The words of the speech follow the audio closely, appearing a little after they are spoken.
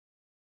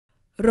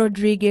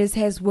Rodrigues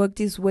has worked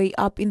his way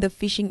up in the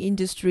fishing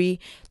industry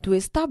to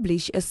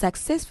establish a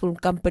successful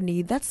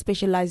company that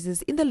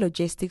specializes in the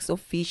logistics of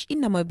fish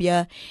in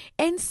Namibia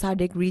and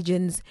SADC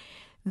regions.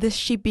 The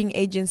shipping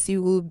agency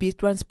will be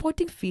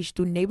transporting fish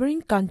to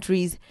neighboring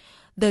countries.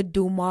 The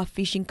Duma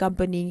Fishing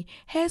Company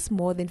has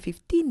more than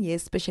 15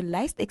 years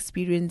specialized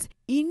experience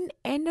in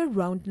and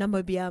around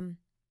Namibia.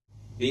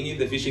 Being in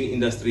the fishing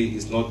industry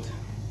is not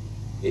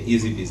an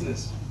easy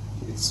business.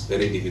 It's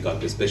very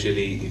difficult,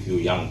 especially if you're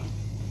young,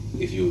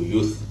 if you're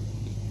youth,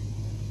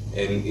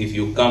 and if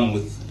you come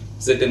with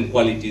certain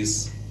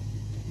qualities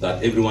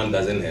that everyone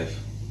doesn't have.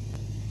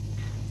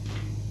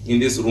 In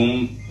this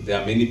room,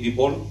 there are many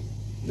people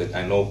that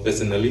I know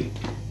personally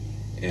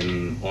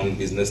and on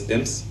business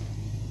terms,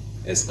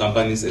 as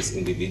companies, as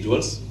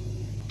individuals.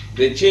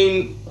 The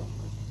chain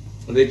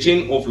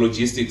of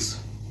logistics,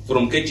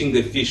 from catching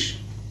the fish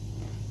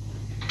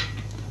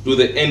to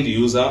the end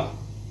user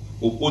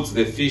who puts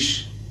the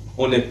fish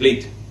on a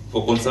plate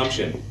for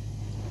consumption,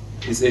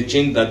 is a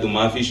chain that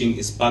Duma Fishing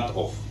is part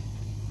of.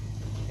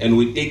 And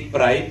we take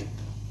pride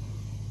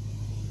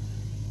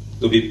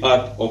to be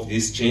part of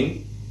this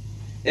chain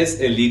as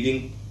a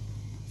leading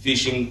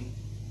fishing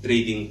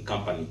trading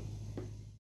company.